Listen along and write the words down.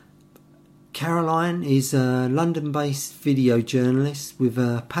Caroline is a London-based video journalist with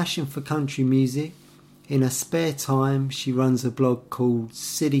a passion for country music. In her spare time, she runs a blog called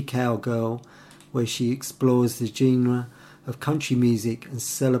City Cowgirl, where she explores the genre of country music and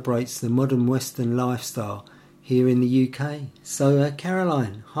celebrates the modern Western lifestyle here in the UK. So,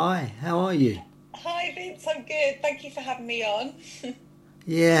 Caroline, hi, how are you? Hi, Vince, I'm good. Thank you for having me on.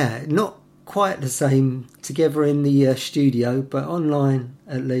 Yeah, not quite the same together in the studio, but online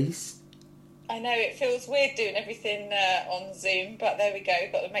at least. I know it feels weird doing everything on Zoom, but there we go.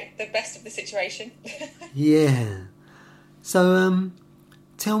 Got to make the best of the situation. Yeah. So,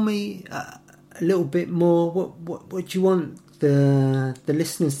 tell me a little bit more. What do you want the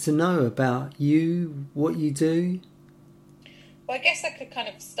listeners to know about you? What you do? Well, I guess I could kind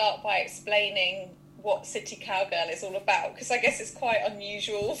of start by explaining what City Cowgirl is all about, because I guess it's quite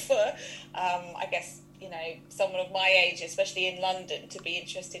unusual for, someone of my age, especially in London, to be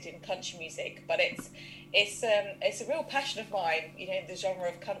interested in country music. But it's a real passion of mine, the genre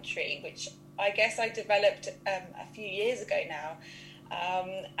of country, which I guess I developed a few years ago now.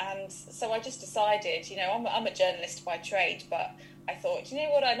 And so I just decided, I'm a journalist by trade, but I thought,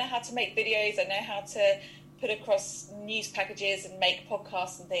 I know how to make videos, I know how to put across news packages and make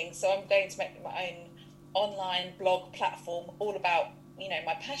podcasts and things. So I'm going to make my own online blog platform all about,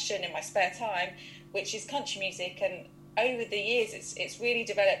 my passion in my spare time, which is country music. And over the years, it's really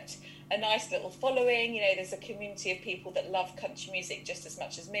developed a nice little following. There's a community of people that love country music just as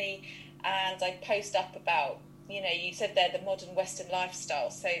much as me. And I post up about, you said there, the modern Western lifestyle.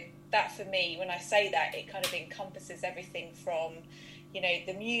 So that for me, when I say that, it kind of encompasses everything from,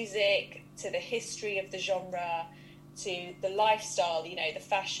 the music to the history of the genre to the lifestyle, the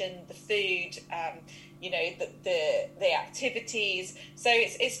fashion, the food, the activities. So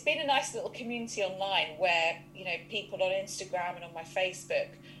it's been a nice little community online where, people on Instagram and on my Facebook,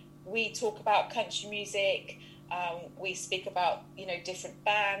 we talk about country music. We speak about, different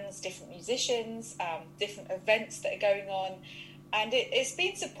bands, different musicians, different events that are going on. And it's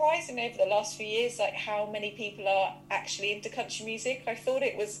been surprising over the last few years, like how many people are actually into country music. I thought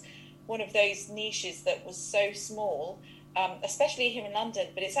it was one of those niches that was so small, especially here in London,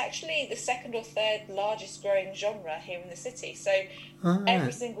 but it's actually the second or third largest growing genre here in the city. So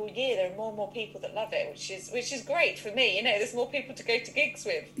every single year there are more and more people that love it, which is great for me. There's more people to go to gigs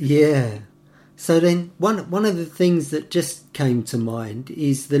with. Yeah. So then one of the things that just came to mind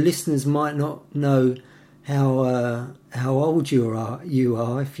is the listeners might not know how old you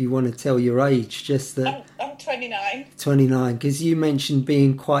are if you want to tell your age. Just that I'm 29. 29, because you mentioned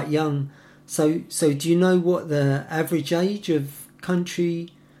being quite young. So do you know what the average age of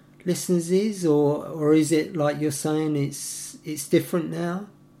country listeners is, or is it like you're saying it's different now?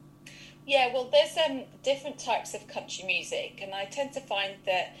 Yeah, well, there's different types of country music, and I tend to find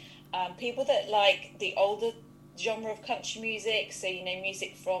that people that like the older genre of country music, so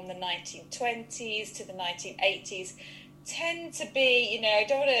music from the 1920s to the 1980s, tend to be, I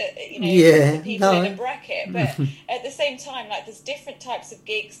don't want to, put people in a bracket, but at the same time, like, there's different types of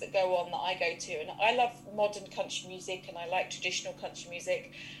gigs that go on that I go to, and I love modern country music and I like traditional country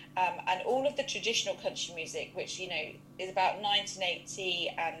music, and all of the traditional country music, which is about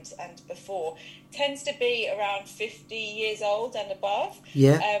 1980 and before, tends to be around 50 years old and above.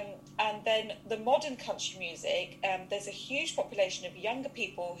 And then the modern country music, there's a huge population of younger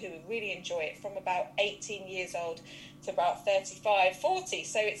people who really enjoy it, from about 18 years old to about 35, 40.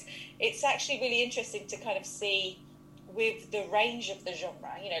 So it's actually really interesting to kind of see with the range of the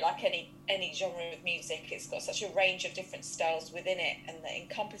genre, like any genre of music, it's got such a range of different styles within it and that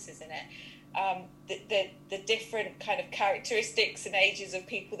encompasses in it. The different kind of characteristics and ages of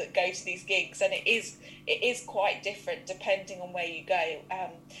people that go to these gigs, and it is quite different depending on where you go,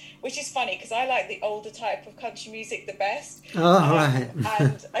 which is funny because I like the older type of country music the best. Right.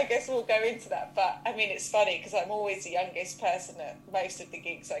 And I guess we'll go into that, but I mean, it's funny because I'm always the youngest person at most of the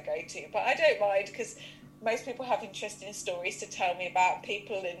gigs I go to, but I don't mind because most people have interesting stories to tell me about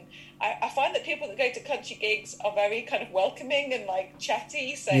people, and I find that people that go to country gigs are very kind of welcoming and like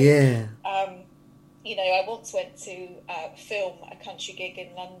chatty. So yeah. I once went to film a country gig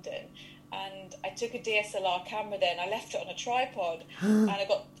in London, and I took a DSLR camera there and I left it on a tripod, and I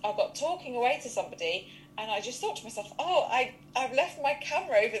got talking away to somebody, and I just thought to myself, I've left my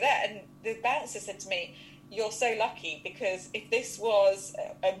camera over there, and the bouncer said to me, "You're so lucky, because if this was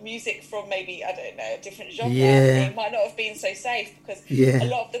a music from maybe, I don't know, a different genre, it might not have been so safe, because a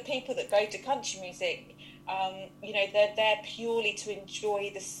lot of the people that go to country music, they're there purely to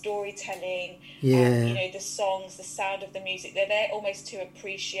enjoy the storytelling, the songs, the sound of the music. They're there almost to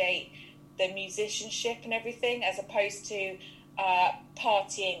appreciate the musicianship and everything, as opposed to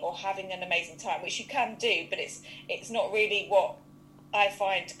partying or having an amazing time, which you can do, but it's not really what I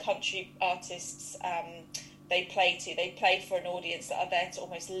find country artists they play to. They play for an audience that are there to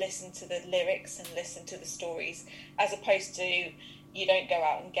almost listen to the lyrics and listen to the stories, as opposed to, you don't go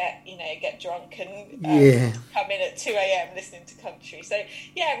out and get drunk and come in at 2 a.m. listening to country. So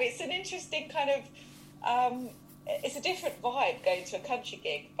yeah, it's an interesting kind of it's a different vibe going to a country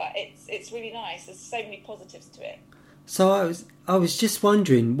gig, but it's really nice. There's so many positives to it. So I was just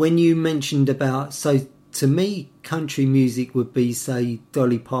wondering, when you mentioned about, so to me country music would be, say,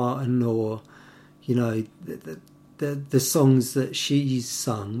 Dolly Parton, or the songs that she's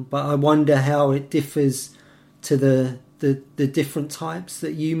sung, but I wonder how it differs to the different types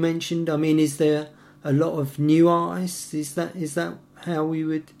that you mentioned. I mean, is there a lot of new artists? Is that how we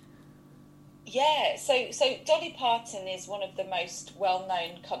would? Yeah, so Dolly Parton is one of the most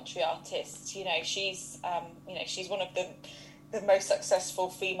well-known country artists. She's she's one of the most successful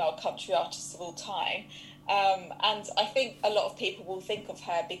female country artists of all time. And I think a lot of people will think of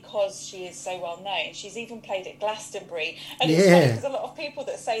her because she is so well known. She's even played at Glastonbury. And it's funny because a lot of people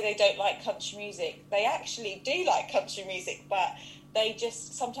that say they don't like country music, they actually do like country music, but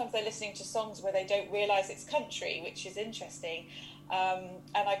sometimes they're listening to songs where they don't realise it's country, which is interesting.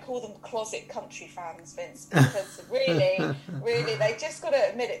 And I call them closet country fans, Vince, because really, they just got to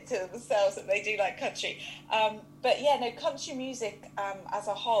admit it to themselves that they do like country. But yeah, no, country music as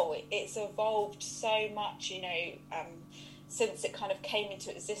a whole, it's evolved so much, since it kind of came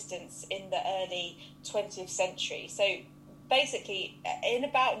into existence in the early 20th century. So basically, in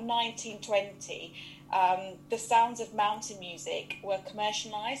about 1920, the sounds of mountain music were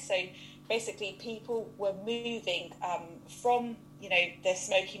commercialised. So basically, people were moving from the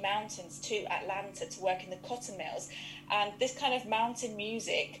Smoky Mountains to Atlanta to work in the cotton mills, and this kind of mountain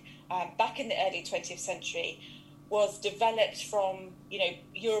music back in the early 20th century was developed from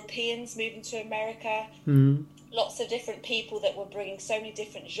Europeans moving to America. Lots of different people that were bringing so many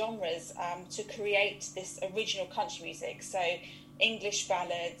different genres to create this original country music. So English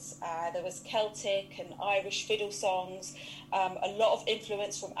ballads, there was Celtic and Irish fiddle songs, a lot of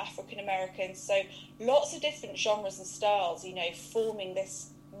influence from African Americans. So lots of different genres and styles, forming this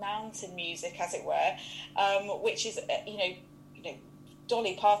mountain music, as it were, which is,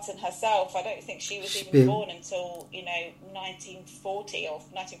 Dolly Parton herself, I don't think she was even born until, 1940 or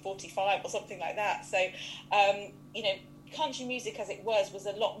 1945 or something like that. So, country music as it was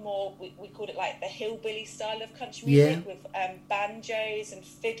a lot more, we called it like the hillbilly style of country music, with banjos and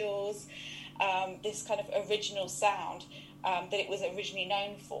fiddles, this kind of original sound that it was originally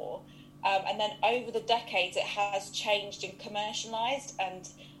known for. And then over the decades it has changed and commercialised, and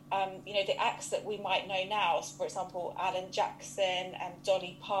the acts that we might know now, for example, Alan Jackson and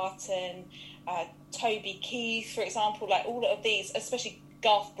Dolly Parton, Toby Keith, for example, like all of these, especially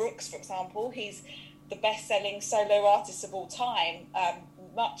Garth Brooks, for example, he's the best-selling solo artist of all time,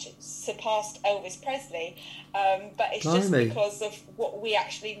 much surpassed Elvis Presley, but it's just because of what we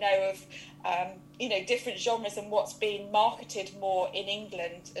actually know of, different genres and what's being marketed more in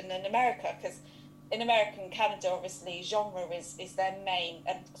England and in America, because in America and Canada, obviously, genre is their main,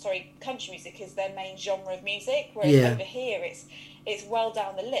 country music is their main genre of music, whereas over here it's well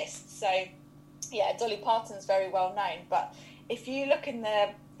down the list. So, yeah, Dolly Parton's very well known, but if you look in the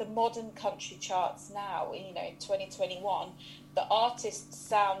modern country charts now, in 2021, the artists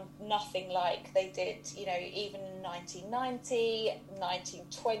sound nothing like they did, even in 1990,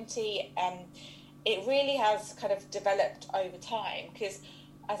 1920. It really has kind of developed over time because,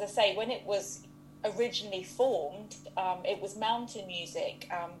 as I say, when it was originally formed, it was mountain music.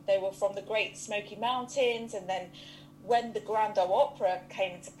 They were from the Great Smoky Mountains, and then when the Grand Ole Opry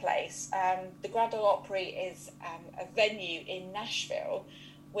came into place, the Grand Ole Opry is a venue in Nashville,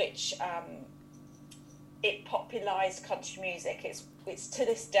 which it popularised country music. It's to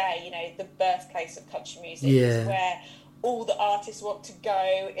this day, the birthplace of country music. It's where all the artists want to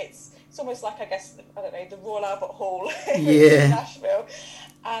go. It's almost like, I guess, I don't know, the Royal Albert Hall in Nashville.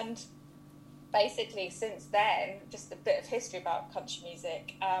 And basically, since then, just a bit of history about country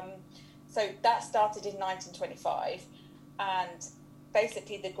music. So that started in 1925, and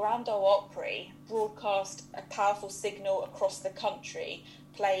basically the Grand Ole Opry broadcast a powerful signal across the country,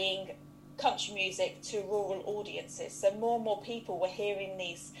 playing country music to rural audiences. So more and more people were hearing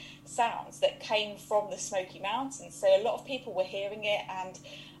these sounds that came from the Smoky Mountains. So a lot of people were hearing it, and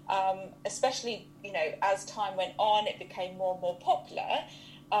especially, as time went on, it became more and more popular.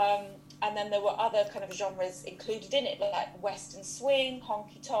 And then there were other kind of genres included in it, like Western swing,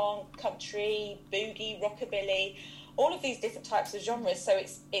 honky-tonk, country, boogie, rockabilly, all of these different types of genres. So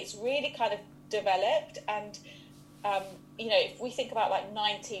it's really kind of developed, and if we think about like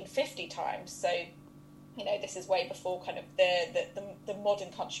 1950 times, so this is way before kind of the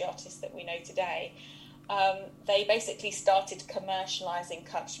modern country artists that we know today. They basically started commercializing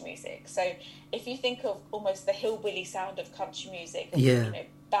country music. So if you think of almost the hillbilly sound of country music,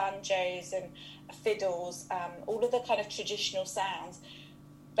 banjos and fiddles, all of the kind of traditional sounds,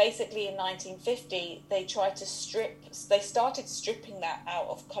 basically in 1950 they started stripping that out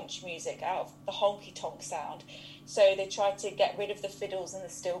of country music, out of the honky-tonk sound. So they tried to get rid of the fiddles and the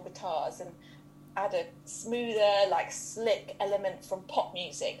steel guitars and add a smoother, like slick element from pop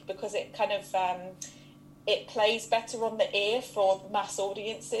music, because it kind of it plays better on the ear for mass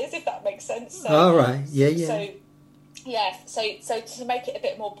audiences, if that makes sense. So, all right, So to make it a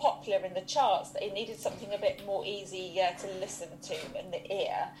bit more popular in the charts, it needed something a bit more easy to listen to in the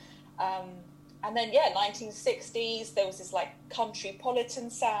ear. And then 1960s, there was this like countrypolitan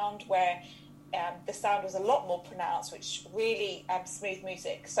sound where the sound was a lot more pronounced, which really smooth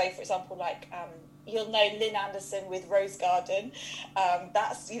music. So, for example, like you'll know Lynn Anderson with Rose Garden.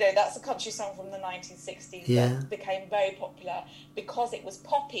 That's a country song from the 1960s that became very popular because it was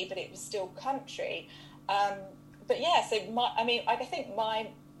poppy, but it was still country. I think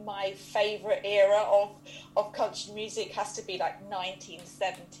my favourite era of country music has to be like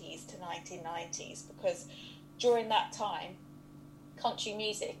 1970s to 1990s, because during that time, country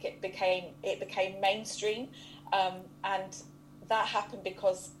music it became mainstream, and that happened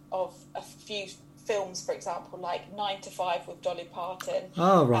because of a few films, for example, like 9 to 5 with Dolly Parton.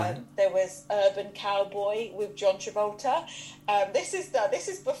 Oh, right. There was Urban Cowboy with John Travolta. This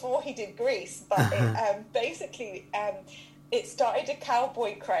is before he did Grease, but it started a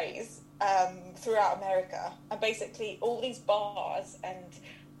cowboy craze throughout America, and basically all these bars and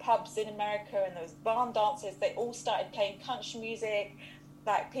pubs in America and those barn dances, they all started playing country music.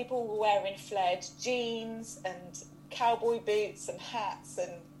 Like people were wearing flared jeans and cowboy boots and hats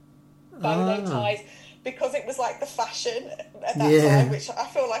and bolo ties, because it was like the fashion at that time, which I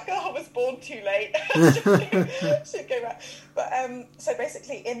feel like I was born too late. Should go back. But so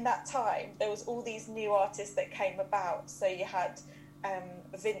basically in that time there was all these new artists that came about. So you had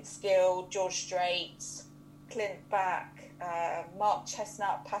Vince Gill, George Strait, Clint Black, Mark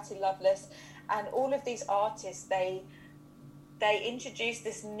Chestnut, Patti Loveless, and all of these artists, they introduced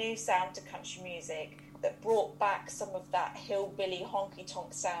this new sound to country music that brought back some of that hillbilly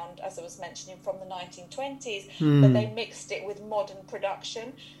honky-tonk sound, as I was mentioning, from the 1920s, but they mixed it with modern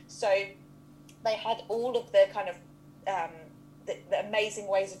production. So they had all of the kind of the amazing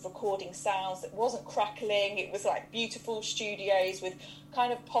ways of recording sounds. It wasn't crackling, it was like beautiful studios with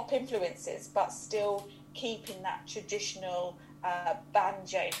kind of pop influences, but still keeping that traditional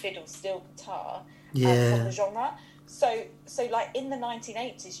banjo, fiddle, steel guitar from the genre. So like in the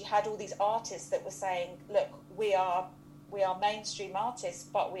 1980s, you had all these artists that were saying, look, we are mainstream artists,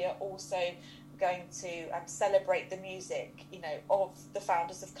 but we are also going to celebrate the music, of the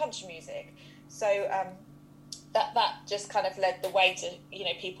founders of country music. So that just kind of led the way to,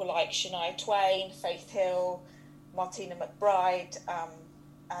 people like Shania Twain, Faith Hill, Martina McBride,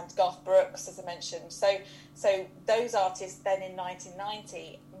 and Garth Brooks, as I mentioned. So those artists then in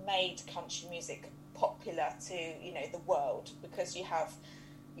 1990 made country music popular to the world, because you have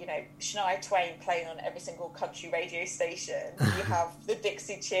Shania Twain playing on every single country radio station. You have the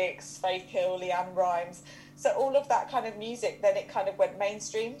Dixie Chicks, Faith Hill, LeAnn Rimes. So all of that kind of music, then it kind of went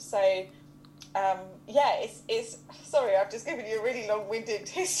mainstream. So it's sorry, I've just given you a really long-winded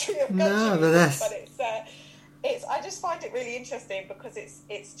history of country music, but it's I just find it really interesting because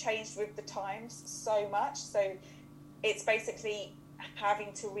it's changed with the times so much. So it's basically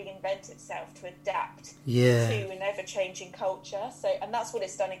having to reinvent itself to adapt to an ever-changing culture. So, and that's what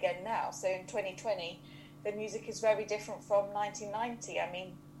it's done again now. So in 2020, the music is very different from 1990. I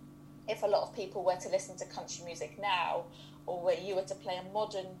mean, if a lot of people were to listen to country music now, or where you were to play a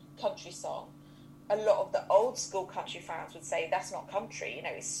modern country song, a lot of the old school country fans would say that's not country,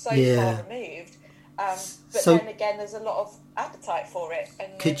 it's so far removed. But then again, there's a lot of appetite for it.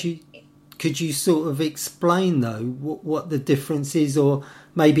 And Could you sort of explain though what the difference is, or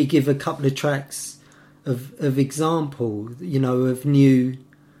maybe give a couple of tracks of example, of new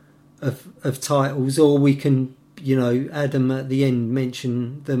of titles, or we can add them at the end,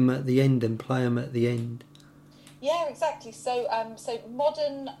 mention them at the end, and play them at the end. Yeah, exactly. So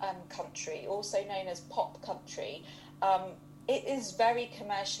modern country, also known as pop country, it is very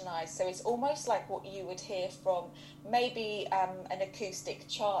commercialised, so it's almost like what you would hear from maybe an acoustic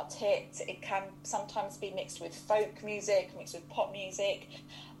chart hit. It can sometimes be mixed with folk music, mixed with pop music.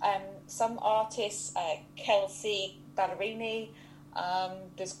 Some artists, Kelsea Ballerini,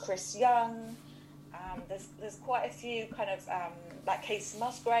 there's Chris Young, There's quite a few kind of like Casey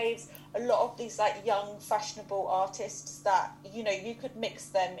Musgraves, a lot of these like young fashionable artists that you could mix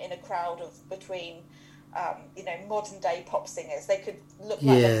them in a crowd of between modern day pop singers. They could look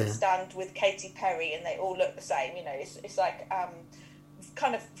like they could stand with Katy Perry and they all look the same. It's like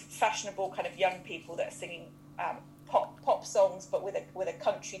kind of fashionable kind of young people that are singing pop songs but with a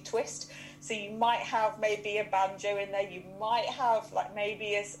country twist. So you might have maybe a banjo in there, you might have like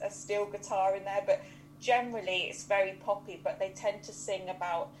maybe a steel guitar in there, but generally it's very poppy. But they tend to sing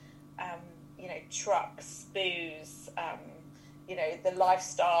about trucks, booze, the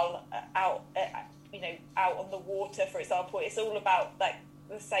lifestyle out on the water, for example. It's all about like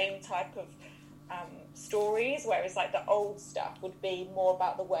the same type of stories, whereas like the old stuff would be more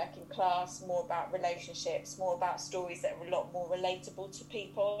about the working class, more about relationships, more about stories that are a lot more relatable to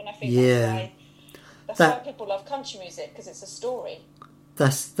people. And I think that's why people love country music, because it's a story.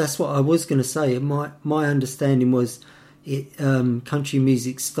 That's what I was going to say. My understanding was country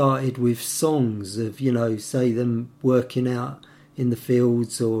music started with songs of say them working out in the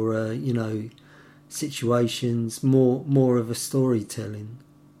fields or situations, more of a storytelling.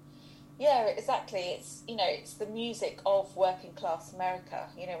 Yeah, exactly. It's the music of working class America,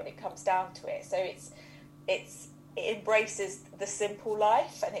 when it comes down to it. So it embraces the simple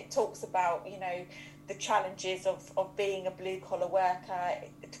life, and it talks about, the challenges of being a blue collar worker.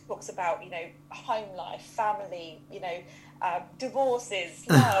 It talks about, home life, family, divorces,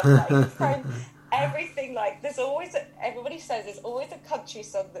 love, like friends, everything. Like everybody says there's always a country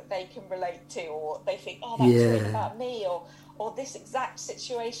song that they can relate to, or they think, oh, that's written about me, or this exact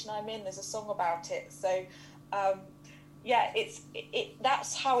situation I'm in, there's a song about it. So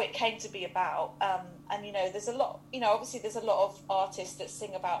that's how it came to be about. And there's a lot, obviously there's a lot of artists that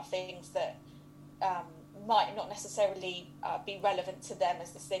sing about things that might not necessarily be relevant to them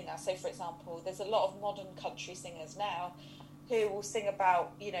as the singer. So for example, there's a lot of modern country singers now who will sing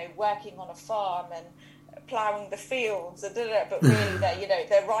about working on a farm and ploughing the fields, but really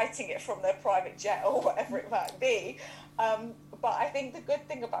they're writing it from their private jet or whatever it might be. But I think the good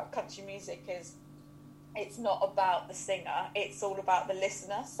thing about country music is it's not about the singer, it's all about the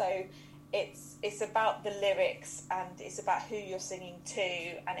listener. So it's about the lyrics, and it's about who you're singing to,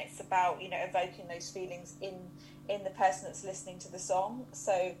 and it's about evoking those feelings in the person that's listening to the song.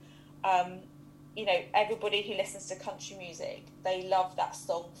 So everybody who listens to country music, they love that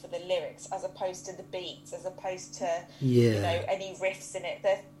song for the lyrics as opposed to the beats, as opposed to any riffs in it.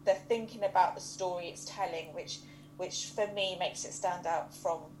 They're thinking about the story it's telling, which for me makes it stand out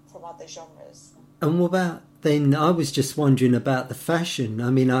from other genres. And what about then? I was just wondering about the fashion. I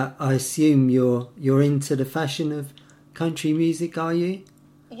mean, I assume you're into the fashion of country music, are you?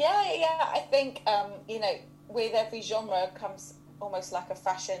 Yeah. I think with every genre comes almost like a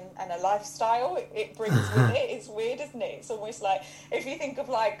fashion and a lifestyle. It brings with it. It's weird, isn't it? It's almost like if you think of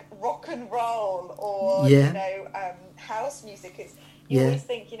like rock and roll or house music. You always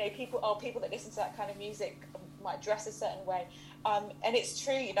think people that listen to that kind of music might dress a certain way, and it's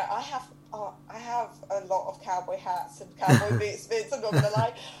true. I have a lot of cowboy hats and cowboy boots. Vince, I'm not gonna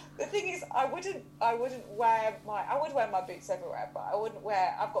lie. The thing is, I would wear my boots everywhere, but I wouldn't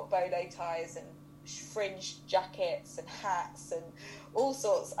wear. I've got bolo ties and fringed jackets and hats and all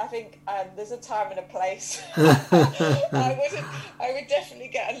sorts. I think there's a time and a place. I would definitely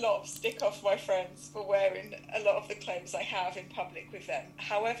get a lot of stick off my friends for wearing a lot of the clothes I have in public with them.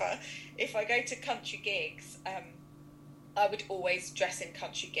 However, if I go to country gigs, I would always dress in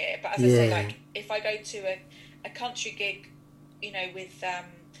country gear. But as I say, like if I go to a country gig, with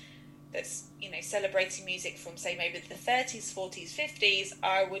that's celebrating music from say maybe the 30s, 40s, 50s,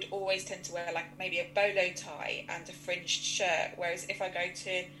 I would always tend to wear like maybe a bolo tie and a fringed shirt. Whereas if I go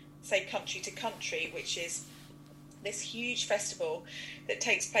to say Country to Country, which is this huge festival that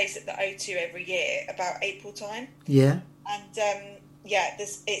takes place at the O2 every year about April time, and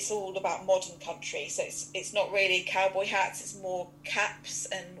it's all about modern country. So it's not really cowboy hats, it's more caps,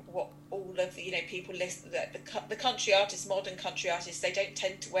 and what all of the people list the country artists, modern country artists, they don't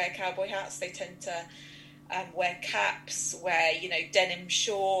tend to wear cowboy hats. They tend to wear caps, wear denim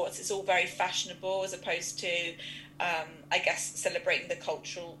shorts. It's all very fashionable, as opposed to I guess celebrating the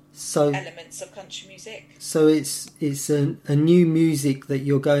cultural elements of country music. So it's a new music that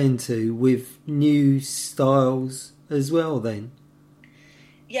you're going to with new styles as well then.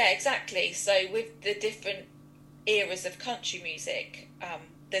 Yeah, exactly. So with the different eras of country music,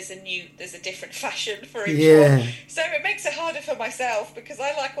 there's a different fashion for each Yeah. one. So it makes it harder for myself because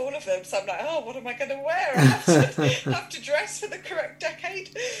I like all of them. So I'm like, oh, what am I going to wear? I have to dress for the correct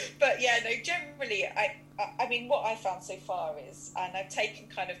decade. But yeah, no, generally, I mean, what I found so far is, and I've taken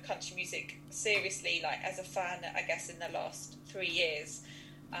kind of country music seriously, like as a fan, I guess, in the last 3 years.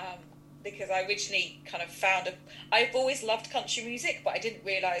 Because I originally kind of I've always loved country music, but I didn't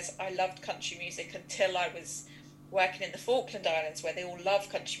realise I loved country music until I was working in the Falkland Islands, where they all love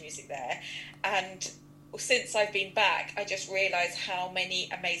country music there. And since I've been back, I just realised how many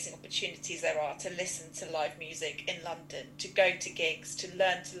amazing opportunities there are to listen to live music in London, to go to gigs, to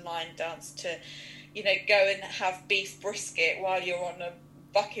learn to line dance, to, you know, go and have beef brisket while you're on a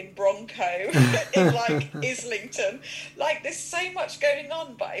bucking Bronco in like Islington. Like, there's so much going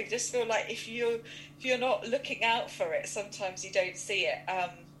on, but I just feel like if you're not looking out for it, sometimes you don't see it.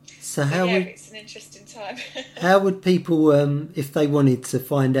 So it's an interesting time. How would people, if they wanted to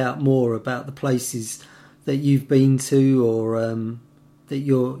find out more about the places that you've been to, or that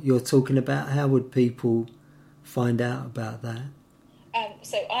you're talking about, how would people find out about that?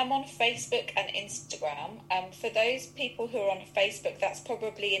 So I'm on Facebook and Instagram. For those people who are on Facebook, that's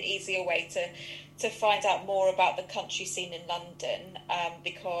probably an easier way to find out more about the country scene in London,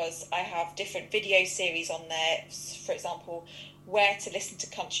 because I have different video series on there. For example, where to listen to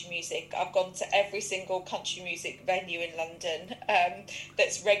country music. I've gone to every single country music venue in London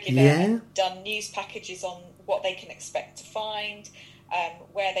that's regular, and done news packages on what they can expect to find.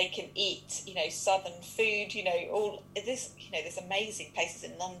 Where they can eat, you know, southern food, you know, all this, you know, there's amazing places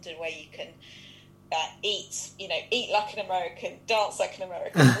in London where you can eat like an American, dance like an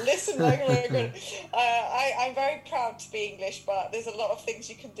American, listen like an American. I'm very proud to be English, but there's a lot of things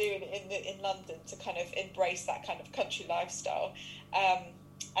you can do in London to kind of embrace that kind of country lifestyle.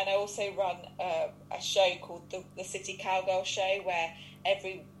 And I also run a show called the City Cowgirl Show, where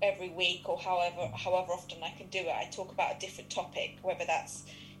every week, or however often I can do it, I talk about a different topic, whether that's,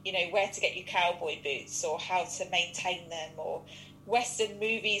 you know, where to get your cowboy boots, or how to maintain them, or Western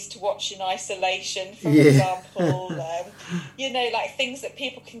movies to watch in isolation, for example. You know, like things that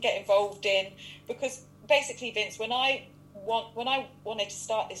people can get involved in. Because basically, Vince, when I wanted to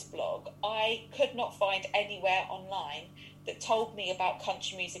start this blog, I could not find anywhere online that told me about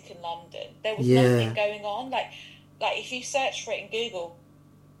country music in London. There was nothing going on. Like if you search for it in Google,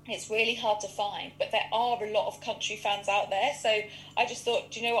 it's really hard to find, but there are a lot of country fans out there. So I just thought,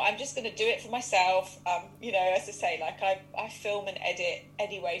 do you know what, I'm just going to do it for myself. You know, as I say, like I film and edit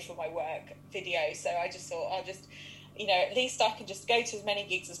anyway for my work videos. So I just thought I'll just, you know, at least I can just go to as many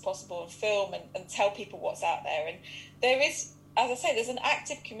gigs as possible and film and tell people what's out there. And there is, as I say, there's an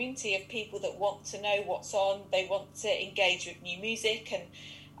active community of people that want to know what's on. They want to engage with new music, and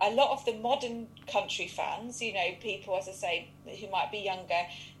a lot of the modern country fans, you know, people, as I say, who might be younger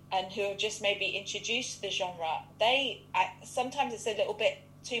and who have just maybe introduced to the genre, sometimes it's a little bit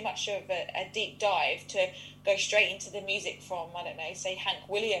too much of a deep dive to go straight into the music from, I don't know, say Hank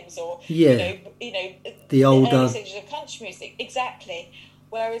Williams, or you know the early stages of country music. Exactly.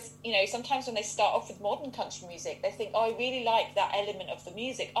 Whereas, you know, sometimes when they start off with modern country music, they think, oh, I really like that element of the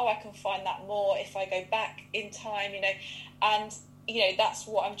music. Oh, I can find that more if I go back in time, you know. And, you know, that's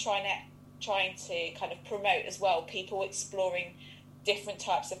what I'm trying to kind of promote as well. People exploring different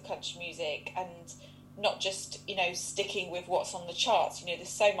types of country music, and not just, you know, sticking with what's on the charts. You know, there's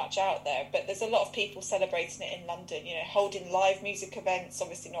so much out there, but there's a lot of people celebrating it in London, you know, holding live music events,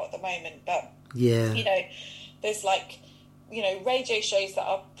 obviously not at the moment, but, you know, there's like, you know, radio shows that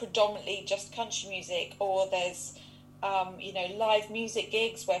are predominantly just country music, or there's, you know, live music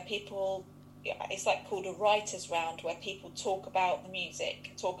gigs where people, it's like called a writer's round, where people talk about the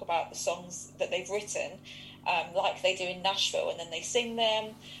music, talk about the songs that they've written, like they do in Nashville, and then they sing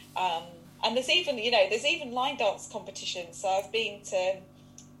them. And there's even, you know, there's even line dance competitions. So I've been to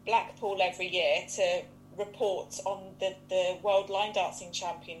Blackpool every year to report on the World Line Dancing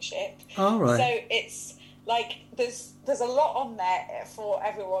Championship. All right. So it's like there's a lot on there for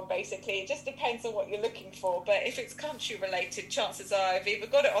everyone, basically. It just depends on what you're looking for. But if it's country related, chances are I've either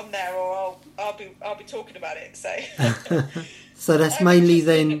got it on there or I'll be talking about it. So so that's mainly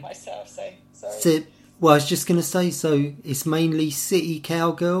then myself. So sorry. Well, I was just going to say, so it's mainly City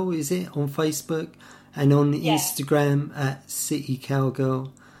Cowgirl, is it, on Facebook, and on Instagram at City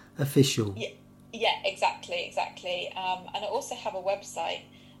Cowgirl Official? Yeah, exactly. And I also have a website.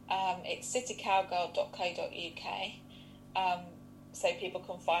 It's citycowgirl.co.uk. So people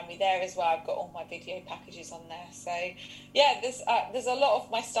can find me there as well. I've got all my video packages on there. So yeah, there's a lot of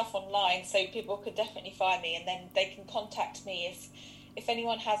my stuff online, so people could definitely find me, and then they can contact me if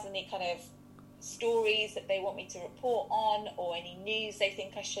anyone has any kind of stories that they want me to report on, or any news they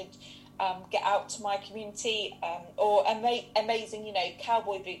think I should get out to my community, or amazing,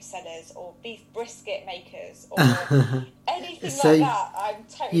 cowboy boot sellers or beef brisket makers or anything So like that. I'm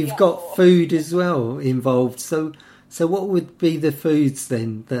totally you've up got for. food as well involved. So what would be the foods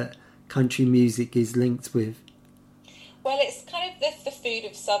then that country music is linked with? Well, it's kind of the food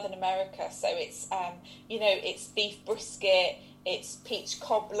of Southern America. So it's, it's beef brisket, it's peach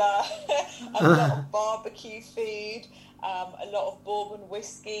cobbler, a lot of barbecue food, a lot of bourbon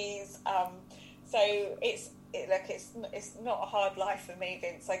whiskies. So it's not a hard life for me,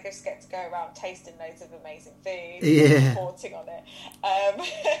 Vince. I just get to go around tasting loads of amazing food, and reporting on it.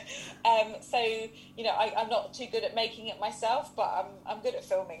 So I'm not too good at making it myself, but I'm good at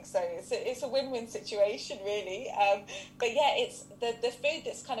filming. So it's a win-win situation, really. But yeah, it's the food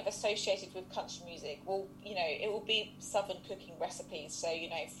that's kind of associated with country music. It will be Southern cooking recipes. So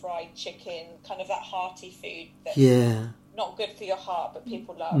fried chicken, kind of that hearty food. That's not good for your heart, but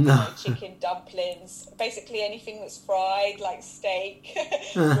people love. No. Chicken dumplings, basically anything that's fried, like steak,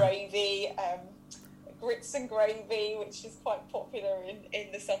 gravy, grits and gravy, which is quite popular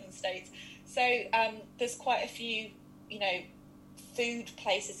in the southern states. So there's quite a few, food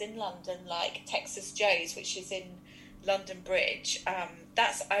places in London, like Texas Joe's, which is in London Bridge.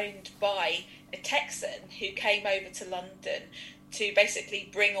 That's owned by a Texan who came over to London to basically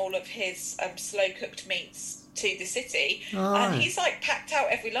bring all of his slow-cooked meats to the city, and he's like packed out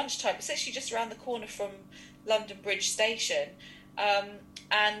every lunchtime. It's actually just around the corner from London Bridge Station,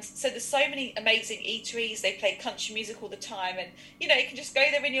 and so there's so many amazing eateries. They play country music all the time, and you can just go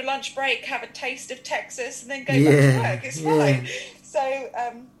there in your lunch break, have a taste of Texas, and then go back to work. It's fine. So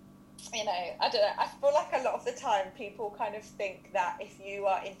I don't know, I feel like a lot of the time people kind of think that if you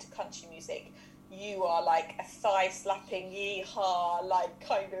are into country music, you are like a thigh-slapping yee-haw, like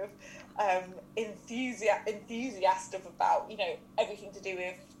kind of enthusiastic about everything to do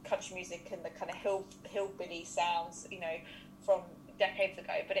with country music and the kind of hillbilly sounds from decades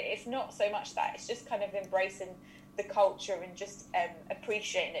ago. But it's not so much that. It's just kind of embracing the culture and just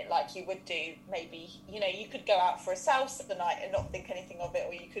appreciating it like you would do. Maybe you could go out for a salsa the night and not think anything of it,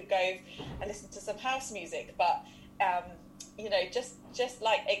 or you could go and listen to some house music, but just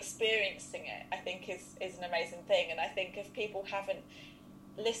like experiencing it, I think is an amazing thing. And I think if people haven't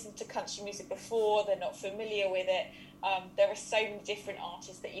listened to country music before, they're not familiar with it, there are so many different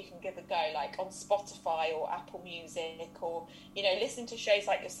artists that you can give a go, like on Spotify or Apple Music, or listen to shows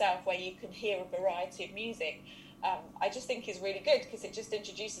like yourself where you can hear a variety of music. I just think is really good because it just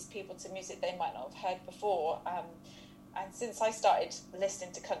introduces people to music they might not have heard before. And since I started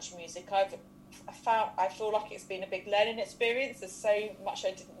listening to country music, I feel like it's been a big learning experience. There's so much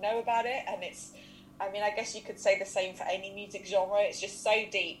I didn't know about it, and I guess you could say the same for any music genre. It's just so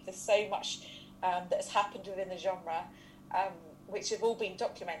deep. There's so much that has happened within the genre, which have all been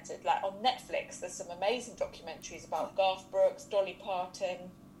documented. Like on Netflix, there's some amazing documentaries about Garth Brooks, Dolly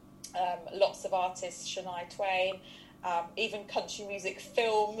Parton, lots of artists, Shania Twain, even country music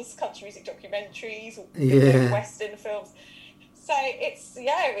films, country music documentaries, Western films. So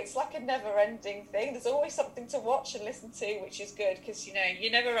it's like a never-ending thing. There's always something to watch and listen to, which is good because you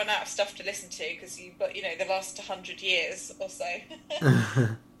never run out of stuff to listen to because you've got the last 100 years or so.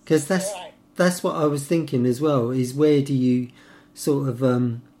 Because that's what I was thinking as well. Is where do you sort of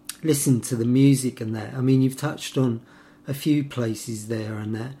listen to the music and that? I mean, you've touched on a few places there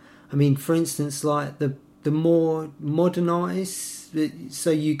and that. I mean, for instance, like the more modern artists.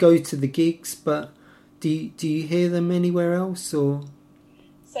 So you go to the gigs, but do you hear them anywhere else or?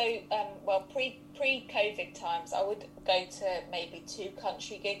 So pre-COVID times, I would go to maybe 2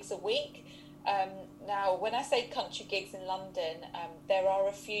 country gigs a week. Now, when I say country gigs in London, there are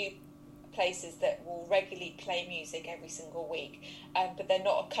a few places that will regularly play music every single week, but they're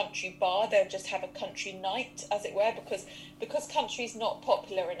not a country bar. They'll just have a country night, as it were, because country's not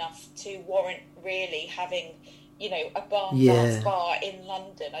popular enough to warrant really having a dance bar in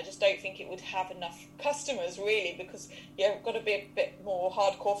London. I just don't think it would have enough customers, really, because you've got to be a bit more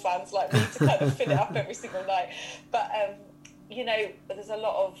hardcore fans like me to kind of fill it up every single night. But there's a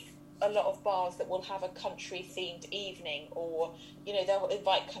lot of bars that will have a country themed evening, or they'll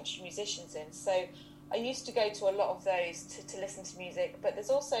invite country musicians in. So I used to go to a lot of those to listen to music, but there's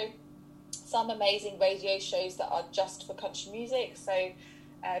also some amazing radio shows that are just for country music. So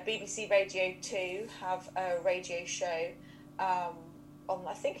BBC Radio 2 have a radio show on,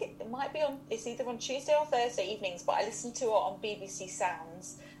 I think it might be on, it's either on Tuesday or Thursday evenings, but I listen to it on BBC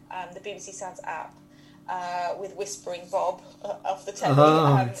Sounds, the BBC Sounds app, with Whispering Bob off the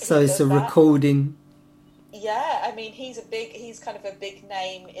telly. So it's a recording Yeah, I mean, he's kind of a big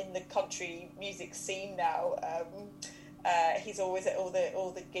name in the country music scene now. He's always at all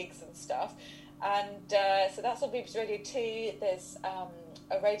the gigs and stuff, and so that's on BBC Radio 2. There's a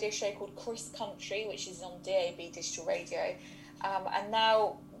radio show called Chris Country, which is on DAB digital radio, and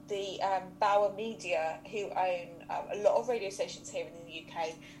now the Bauer Media, who own a lot of radio stations here in the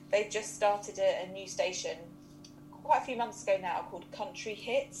UK, they've just started a new station quite a few months ago now called Country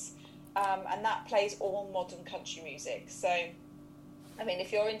Hits. And that plays all modern country music. So, I mean,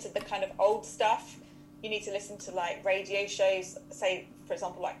 if you're into the kind of old stuff, you need to listen to like radio shows, say, for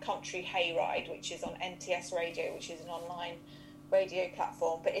example, like Country Hayride, which is on NTS Radio, which is an online radio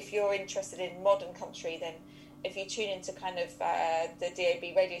platform. But if you're interested in modern country, then if you tune into kind of the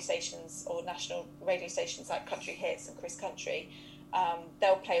DAB radio stations or national radio stations like Country Hits and Chris Country,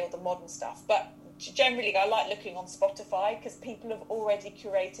 they'll play all the modern stuff. But generally, I like looking on Spotify because people have already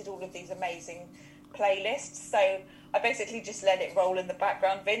curated all of these amazing playlists. So I basically just let it roll in the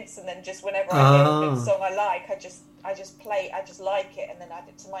background, Vince, and then just whenever I hear a good song I like, I just like it and then add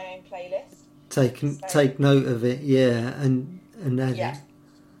it to my own playlist. Take note of it, yeah, and add it.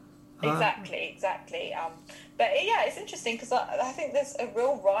 Exactly. But yeah, it's interesting because I think there's a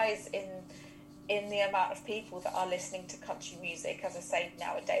real rise in the amount of people that are listening to country music. As I say,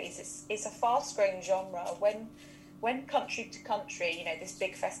 nowadays it's a fast-growing genre. When Country to Country, you know, this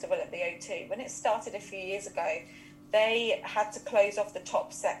big festival at the O2, when it started a few years ago, they had to close off the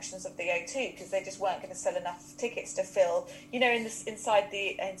top sections of the O2 because they just weren't going to sell enough tickets to fill. You know, inside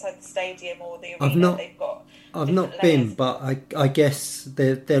the stadium or the arena, they've got. I've not been, but I guess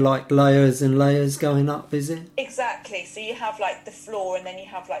they're like layers and layers going up, is it? Exactly. So you have like the floor, and then you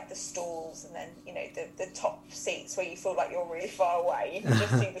have like the stalls, and then you know the top seats where you feel like you're really far away. You can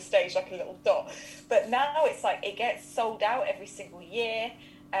just see the stage like a little dot. But now it's like it gets sold out every single year.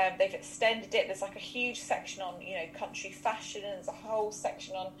 They've extended it. There's like a huge section on, you know, country fashion, and there's a whole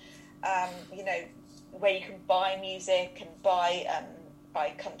section on, you know, where you can buy music and buy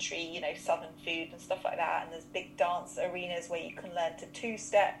country, you know, southern food and stuff like that. And there's big dance arenas where you can learn to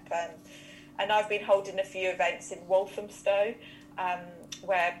two-step. And I've been holding a few events in Walthamstow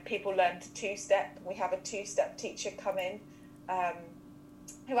where people learn to two-step. We have a two-step teacher come in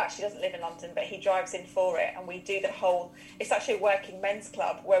who actually doesn't live in London, but he drives in for it, and we do the whole. It's actually a working men's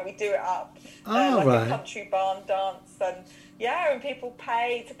club where we do it up like a country barn dance, and people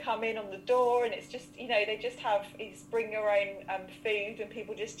pay to come in on the door, and it's just, you know, they just have bring your own food, and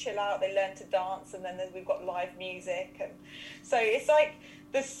people just chill out. They learn to dance, and then we've got live music, and so it's like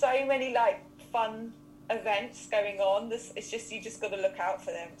there's so many like fun events going on. It's just you just got to look out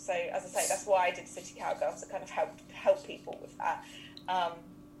for them. So as I say, that's why I did City Cowgirls to kind of help people with that.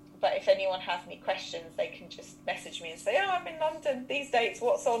 But if anyone has any questions, they can just message me and say, "Oh, I'm in London these dates.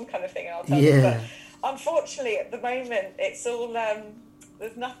 What's on?" kind of thing, and I'll tell them. But unfortunately, at the moment, it's all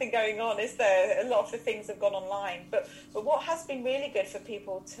there's nothing going on, is there? A lot of the things have gone online. But what has been really good for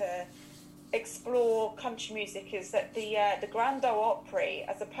people to explore country music is that the Grand Ole Opry,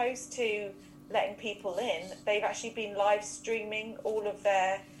 as opposed to letting people in, they've actually been live streaming all of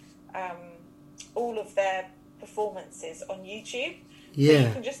their performances on YouTube. Yeah. So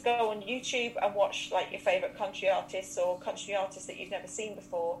you can just go on YouTube and watch like your favourite country artists or country artists that you've never seen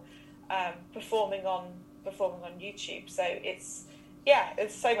before performing on YouTube. So there's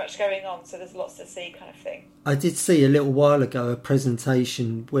so much going on. So there's lots to see, kind of thing. I did see a little while ago a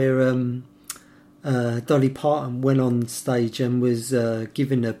presentation where Dolly Parton went on stage and was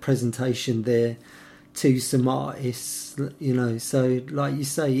giving a presentation there to some artists. You know, so like you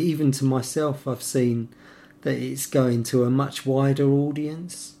say, even to myself, I've seen that it's going to a much wider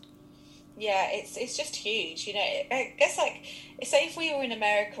audience. Yeah, it's just huge. You know, I guess like say if we were in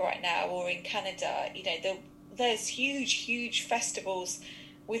America right now or in Canada, you know, there's huge festivals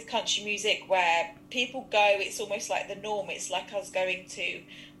with country music where people go. It's almost like the norm. It's like us going to,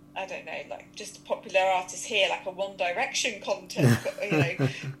 I don't know, like just a popular artist here, like a One Direction concert or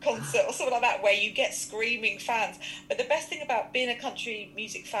something like that, where you get screaming fans. But the best thing about being a country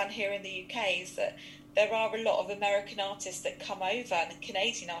music fan here in the UK is that there are a lot of American artists that come over and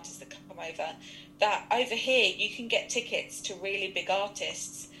Canadian artists that come over, that over here you can get tickets to really big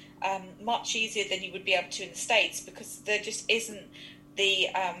artists much easier than you would be able to in the States, because there just isn't they'd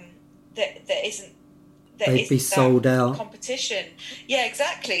be sold out competition. Yeah,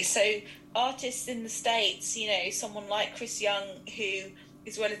 exactly. So artists in the States, you know, someone like Chris Young, who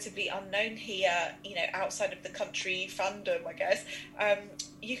is relatively unknown here, you know, outside of the country fandom, I guess,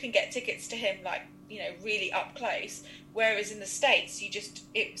 you can get tickets to him like, you know, really up close. Whereas in the States,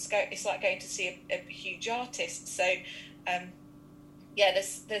 it's like going to see a huge artist. So,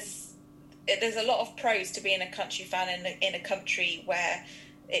 there's there's a lot of pros to being a country fan in a country where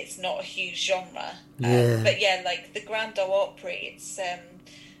it's not a huge genre. But yeah, like the Grand Ole Opry, it's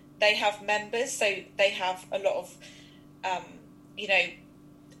they have members, so they have a lot of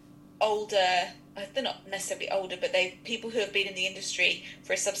older. They're not necessarily older, but they people who have been in the industry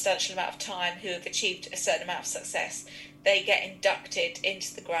for a substantial amount of time, who have achieved a certain amount of success. They get inducted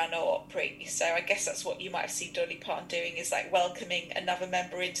into the Grand Ole Opry. So I guess that's what you might have seen Dolly Parton doing, is like welcoming another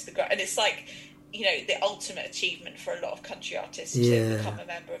member into the Grand. And it's like, the ultimate achievement for a lot of country artists to become a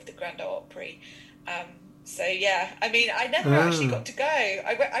member of the Grand Ole Opry. So yeah, I mean, I never actually got to go.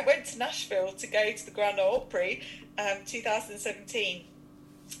 I went to Nashville to go to the Grand Ole Opry, 2017.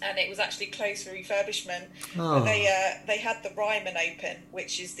 And it was actually closed for refurbishment. But they had the Ryman open,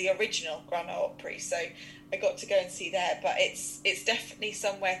 which is the original Grand Ole Opry. So I got to go and see there. But it's definitely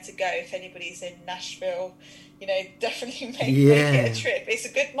somewhere to go if anybody's in Nashville. Definitely make it a trip. It's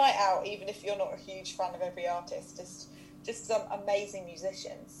a good night out, even if you're not a huge fan of every artist. Just some amazing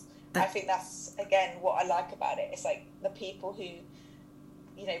musicians. I think that's again what I like about it. It's like the people who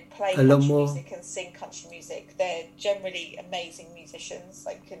play country music and sing country music. They're generally amazing musicians,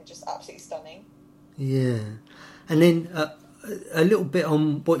 and just absolutely stunning. Yeah. And then a little bit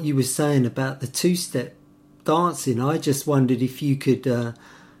on what you were saying about the two-step dancing. I just wondered if you could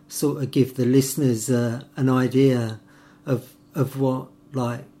sort of give the listeners an idea of what,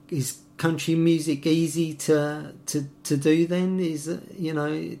 like, is country music easy to do then? Is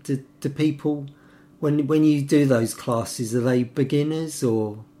do people... When you do those classes, are they beginners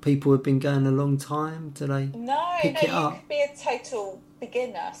or people who've been going a long time? Do they pick it up? You could be a total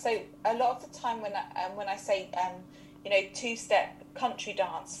beginner. So a lot of the time when I say two-step country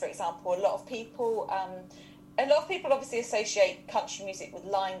dance, for example, a lot of people obviously associate country music with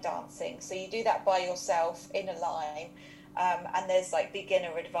line dancing. So you do that by yourself in a line, and there's like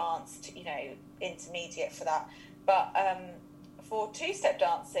beginner, advanced, intermediate for that. But for two-step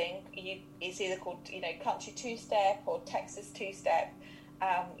dancing, it's either called country two-step or Texas two-step.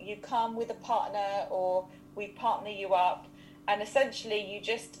 You come with a partner, or we partner you up, and essentially you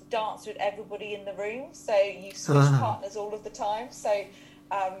just dance with everybody in the room. So you switch partners all of the time. So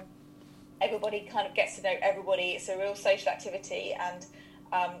everybody kind of gets to know everybody. It's a real social activity, and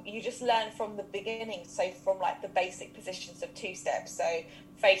you just learn from the beginning. So from like the basic positions of two-step. So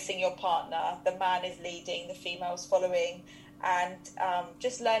facing your partner, the man is leading, the female's following. And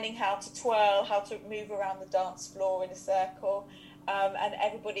just learning how to twirl, how to move around the dance floor in a circle. And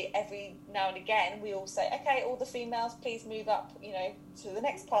everybody, every now and again, we all say, okay, all the females, please move up, to the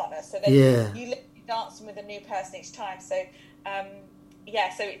next partner. So then you literally dancing with a new person each time. So,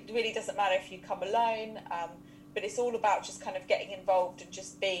 so it really doesn't matter if you come alone, but it's all about just kind of getting involved and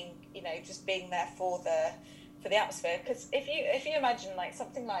just being, just being there for the atmosphere. Because if you imagine like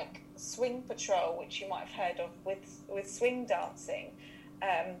something like Swing Patrol, which you might have heard of with swing dancing,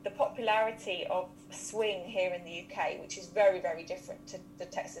 the popularity of swing here in the UK, which is very, very different to the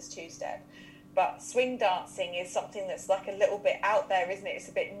Texas two-step, but swing dancing is something that's like a little bit out there, isn't it? It's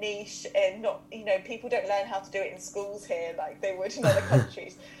a bit niche, and not, people don't learn how to do it in schools here like they would in other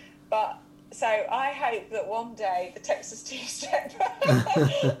countries. But so I hope that one day the Texas two-step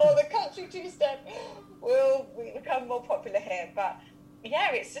or the country two-step will become more popular here. But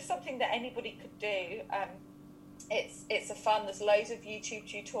yeah, it's just something that anybody could do. It's a fun. There's loads of YouTube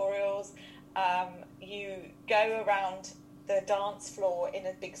tutorials. You go around the dance floor in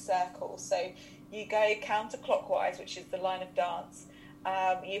a big circle. So you go counterclockwise, which is the line of dance.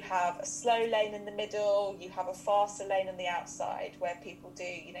 You have a slow lane in the middle. You have a faster lane on the outside where people do,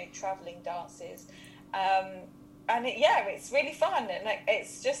 travelling dances. And it's really fun. And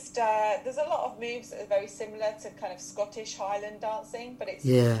it's just, there's a lot of moves that are very similar to kind of Scottish Highland dancing, but it's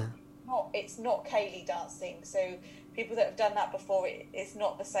not Ceilidh dancing. So people that have done that before, it's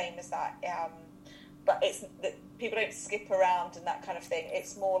not the same as that. But people don't skip around and that kind of thing.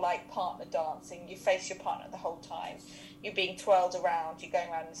 It's more like partner dancing. You face your partner the whole time. You're being twirled around. You're going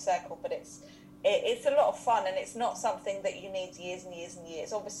around in a circle. But it's a lot of fun, and it's not something that you need years and years and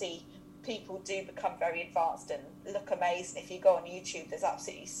years. Obviously, people do become very advanced and look amazing. If you go on YouTube, there's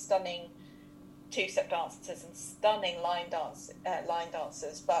absolutely stunning two-step dancers and stunning line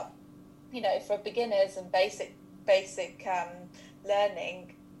dancers. But for beginners and basic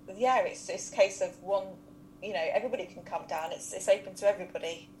learning, it's just a case of one. Everybody can come down. It's open to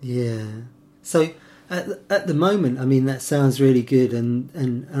everybody. Yeah. So at the moment, I mean, that sounds really good,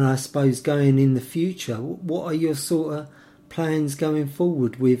 and I suppose going in the future, what are your sort of plans going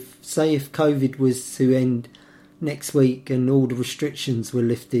forward with, say, if COVID was to end next week and all the restrictions were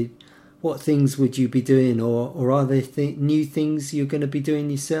lifted, what things would you be doing, or are there new things you're going to be doing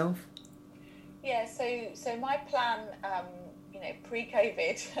yourself? Yeah, so my plan,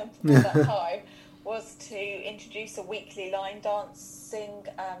 pre-COVID, before that time, was to introduce a weekly line dancing,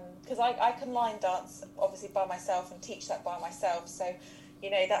 because I can line dance obviously by myself and teach that by myself. So,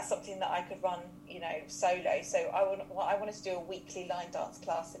 that's something that I could run, solo. So I wanted to do a weekly line dance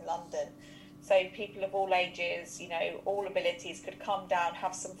class in London. So people of all ages, all abilities could come down,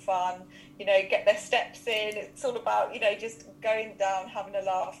 have some fun, get their steps in. It's all about, just going down, having a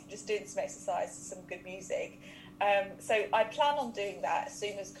laugh, just doing some exercise, some good music. So I plan on doing that as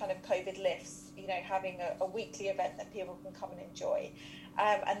soon as kind of COVID lifts, having a weekly event that people can come and enjoy.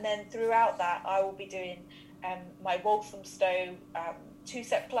 And then throughout that, I will be doing my Walthamstow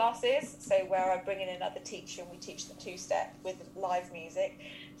two-step classes, so where I bring in another teacher and we teach the two-step with live music.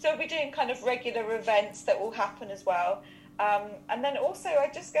 So we'll be doing kind of regular events that will happen as well. And then also, I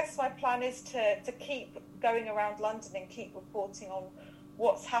just guess my plan is to keep going around London and keep reporting on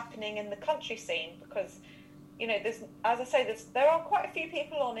what's happening in the country scene, because, there's, as I say, there are quite a few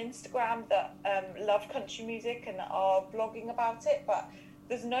people on Instagram that love country music and are blogging about it, but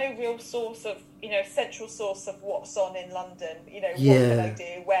there's no real source of, central source of what's on in London. What can I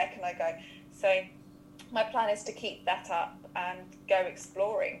do? Where can I go? So my plan is to keep that up and go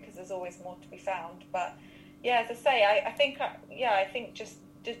exploring, because there's always more to be found. But yeah, as I say, I think just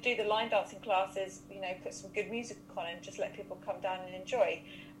do the line dancing classes, put some good music on and just let people come down and enjoy.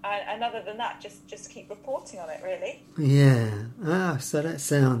 And other than that, just keep reporting on it, really. Yeah. So that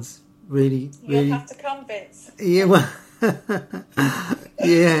sounds really... You'll have to come, Vince. Yeah, well...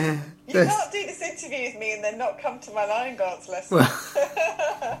 yeah. You can't do this interview with me and then not come to my line dance lesson. Well,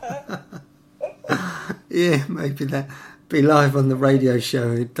 yeah, maybe that be live on the radio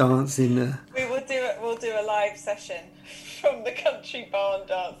show, dancing. We will do it. We'll do a live session from the country barn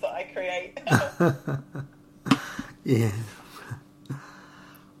dance that I create. Yeah.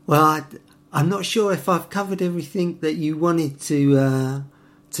 Well, I'm not sure if I've covered everything that you wanted to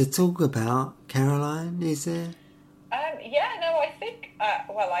talk about, Caroline. Is there? I think.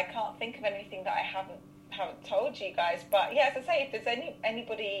 I can't think of anything that I haven't told you guys. But yeah, as I say, if there's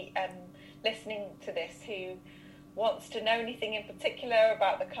anybody listening to this who wants to know anything in particular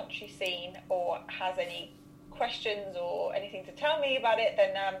about the country scene, or has any questions or anything to tell me about it,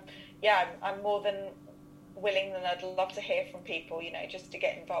 then I'm more than willing, and I'd love to hear from people, just to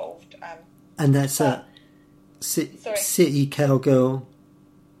get involved. And that's City Cowgirl.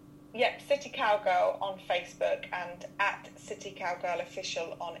 Yep, City Cowgirl on Facebook and at City Cowgirl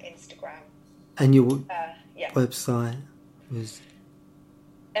Official on Instagram. And your website was?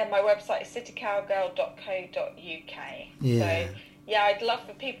 My website is citycowgirl.co.uk. Yeah. So yeah, I'd love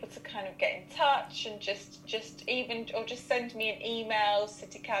for people to kind of get in touch and just send me an email,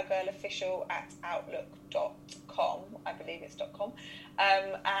 citycowgirlofficial@outlook.com. I believe it's .com.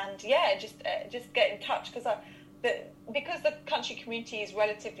 And yeah, just get in touch, because the country community is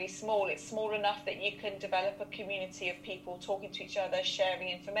relatively small. It's small enough that you can develop a community of people talking to each other, sharing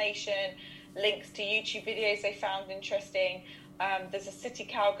information, links to YouTube videos they found interesting. There's a City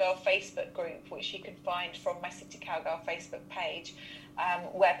Cowgirl Facebook group, which you can find from my City Cowgirl Facebook page,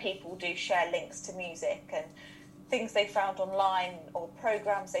 where people do share links to music and things they found online or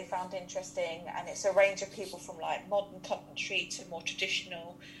programs they found interesting. And it's a range of people from like modern country to more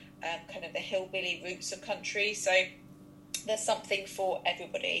traditional, kind of the hillbilly roots of country. So there's something for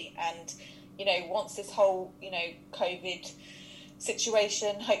everybody. And, once this whole, COVID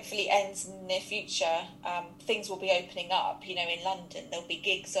situation hopefully ends in the near future, things will be opening up. In London there'll be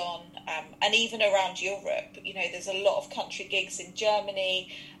gigs on, and even around Europe. There's a lot of country gigs in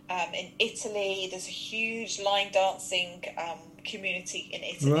Germany, in Italy. There's a huge line dancing community in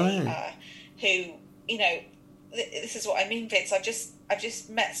Italy, right. Who, this is what I mean, Vince. I've just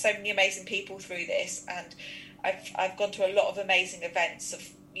met so many amazing people through this, and I've gone to a lot of amazing events of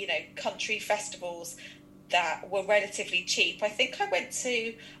country festivals that were relatively cheap. I think I went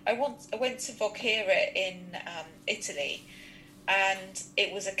to Voghera in Italy, and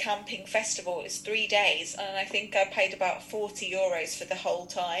it was a camping festival. It was 3 days, and I think I paid about €40 for the whole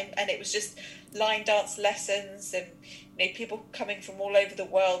time, and it was just line dance lessons and people coming from all over the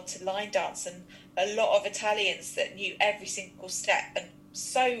world to line dance, and a lot of Italians that knew every single step and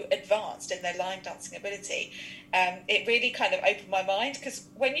so advanced in their line dancing ability. It really kind of opened my mind, because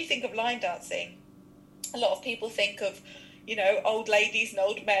when you think of line dancing, a lot of people think of, old ladies and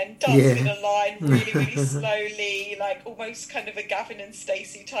old men dancing in a line really, really slowly, like almost kind of a Gavin and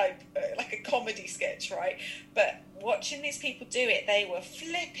Stacey type, like a comedy sketch, right? But watching these people do it, they were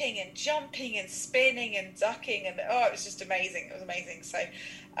flipping and jumping and spinning and ducking, and it was just amazing. It was amazing. So,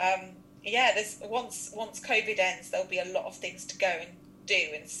 there's once COVID ends, there'll be a lot of things to go and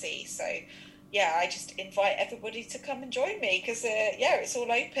do and see. So, yeah, I just invite everybody to come and join me because yeah, it's all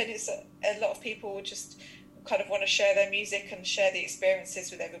open. It's a lot of people just kind of want to share their music and share the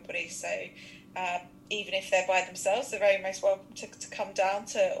experiences with everybody. So even if they're by themselves, they're very most welcome to come down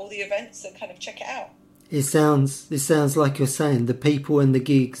to all the events and kind of check it out. It sounds like you're saying the people and the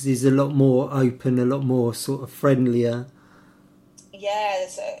gigs is a lot more open, a lot more sort of friendlier. Yeah,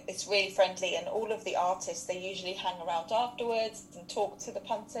 it's really friendly, and all of the artists, they usually hang around afterwards and talk to the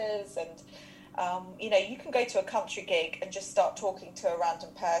punters, and you know, you can go to a country gig and just start talking to a random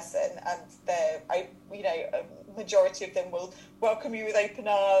person, and they're, you know, a majority of them will welcome you with open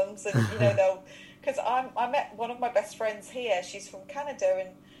arms, and you know, they'll, because I met one of my best friends here. She's from Canada, and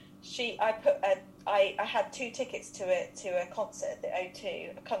I had 2 tickets to a concert at the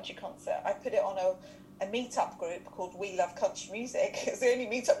O2, a country concert. I put it on a meetup group called We Love Country Music. It's the only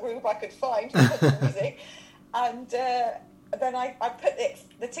meetup group I could find for country music. And then I put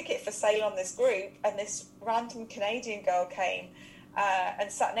the ticket for sale on this group, and this random Canadian girl came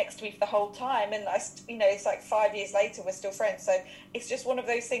and sat next to me for the whole time. And you know, it's like 5 years later, we're still friends. So it's just one of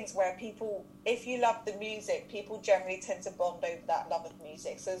those things where people, if you love the music, people generally tend to bond over that love of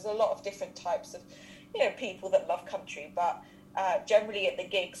music. So there's a lot of different types of, you know, people that love country, but generally at the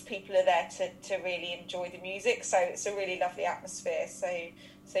gigs, people are there to really enjoy the music. So it's a really lovely atmosphere. So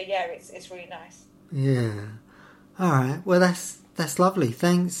yeah, it's really nice. Yeah. All right. Well, that's lovely.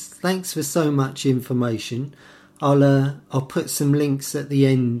 Thanks for so much information. I'll put some links at the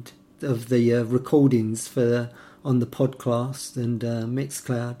end of the recordings on the podcast and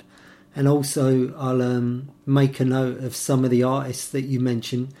Mixcloud, and also I'll make a note of some of the artists that you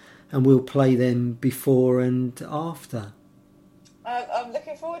mentioned, and we'll play them before and after. I'm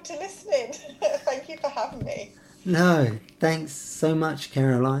looking forward to listening. Thank you for having me. No, thanks so much,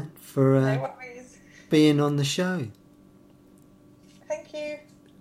 Caroline, for No worries. being on the show. Thank you.